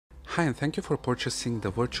Hi, and thank you for purchasing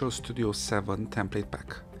the Virtual Studio 7 template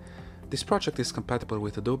pack. This project is compatible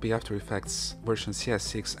with Adobe After Effects version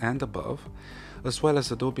CS6 and above, as well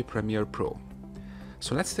as Adobe Premiere Pro.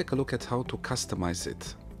 So let's take a look at how to customize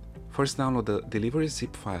it. First, download the delivery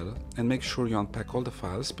zip file and make sure you unpack all the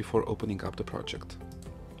files before opening up the project.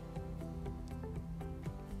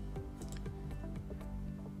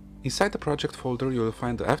 Inside the project folder, you will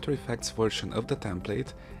find the After Effects version of the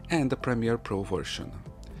template and the Premiere Pro version.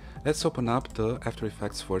 Let's open up the After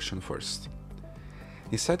Effects version first.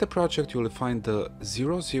 Inside the project, you will find the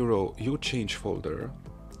 00U-Change folder,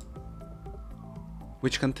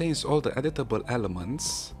 which contains all the editable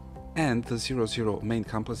elements, and the 00 main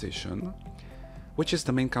composition, which is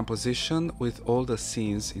the main composition with all the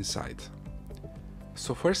scenes inside.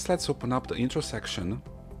 So first, let's open up the intro section.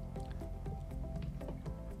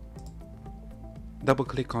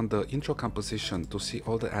 Double-click on the intro composition to see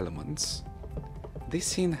all the elements. This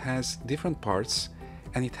scene has different parts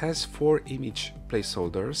and it has 4 image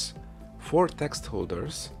placeholders, 4 text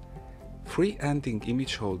holders, 3 ending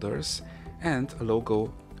image holders, and a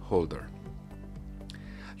logo holder.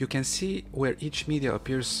 You can see where each media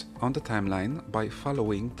appears on the timeline by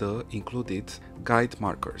following the included guide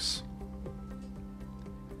markers.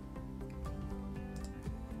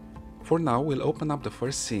 For now, we'll open up the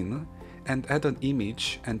first scene and add an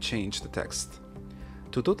image and change the text.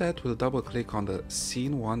 To do that, we'll double-click on the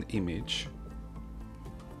Scene 1 image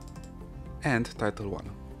and Title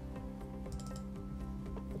 1.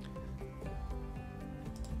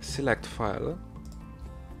 Select File,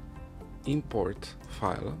 Import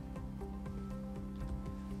File,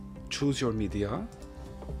 choose your media,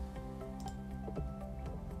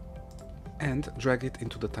 and drag it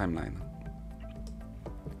into the timeline.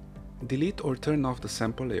 Delete or turn off the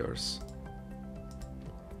sample layers.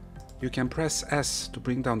 You can press S to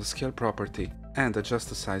bring down the scale property and adjust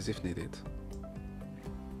the size if needed.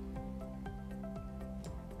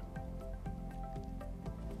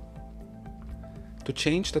 To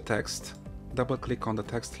change the text, double-click on the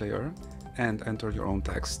text layer and enter your own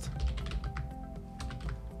text.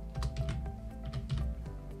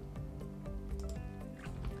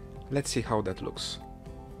 Let's see how that looks.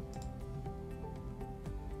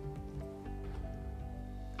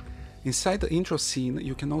 Inside the intro scene,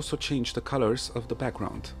 you can also change the colors of the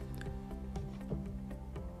background.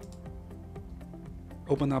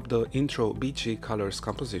 Open up the Intro BG Colors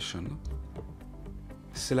composition,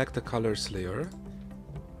 select the Colors layer,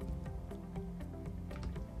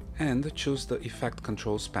 and choose the Effect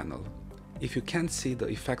Controls panel. If you can't see the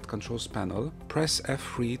Effect Controls panel, press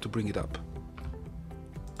F3 to bring it up.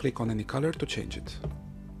 Click on any color to change it.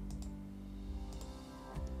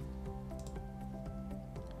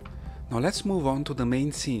 Now let's move on to the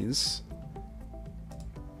main scenes,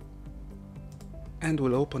 and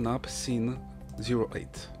we'll open up scene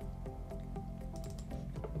 08.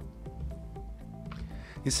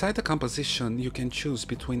 Inside the composition, you can choose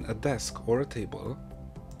between a desk or a table,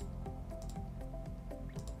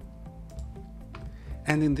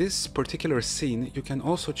 and in this particular scene, you can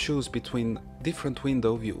also choose between different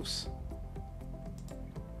window views.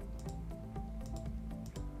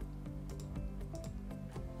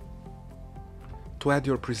 To add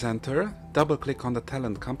your presenter, double-click on the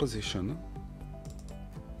talent composition,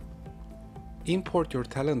 import your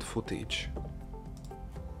talent footage,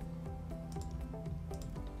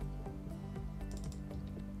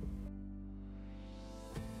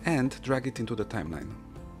 and drag it into the timeline.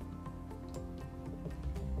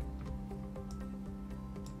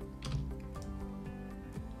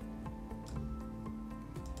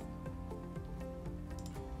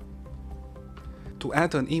 To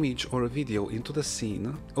add an image or a video into the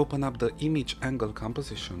scene, open up the Image Angle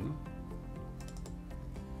composition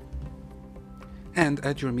and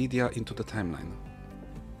add your media into the timeline.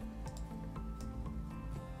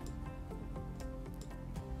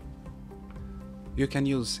 You can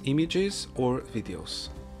use images or videos.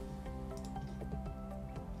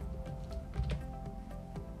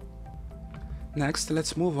 Next,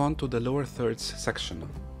 let's move on to the lower thirds section.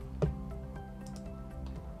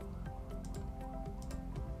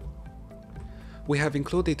 We have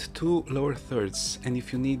included 2 lower thirds, and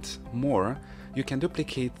if you need more, you can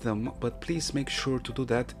duplicate them, but please make sure to do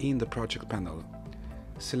that in the project panel.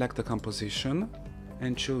 Select the composition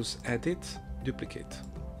and choose Edit, Duplicate.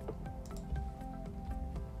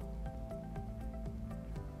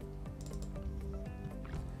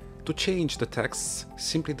 To change the texts,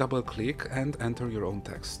 simply double-click and enter your own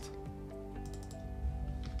text.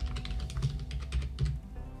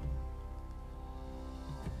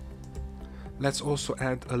 Let's also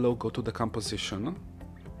add a logo to the composition.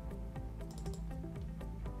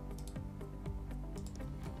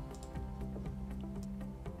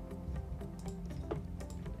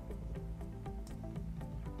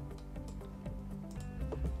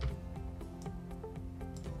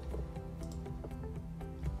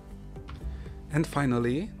 And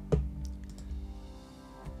finally,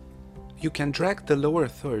 you can drag the lower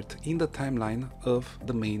third in the timeline of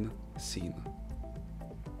the main scene.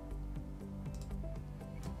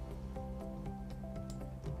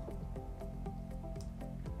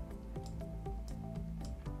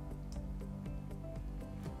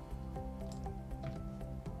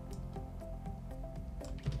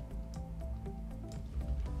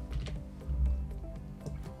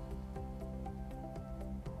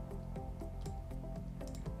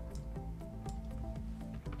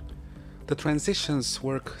 The transitions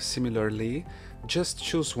work similarly, just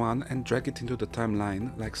choose one and drag it into the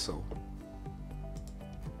timeline like so.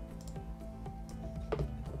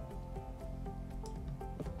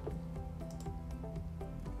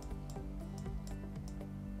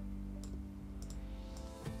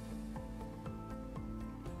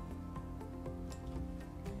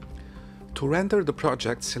 To render the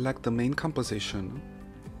project, select the main composition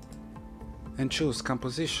and choose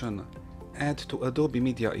Composition, Add to Adobe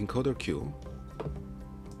Media Encoder Queue.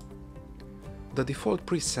 The default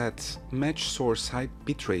preset Match Source High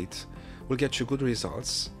Bitrate will get you good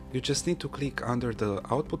results. You just need to click under the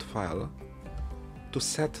output file to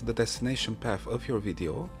set the destination path of your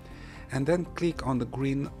video and then click on the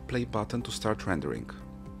green play button to start rendering.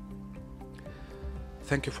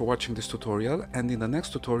 Thank you for watching this tutorial, and in the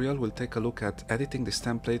next tutorial we'll take a look at editing this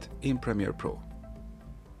template in Premiere Pro.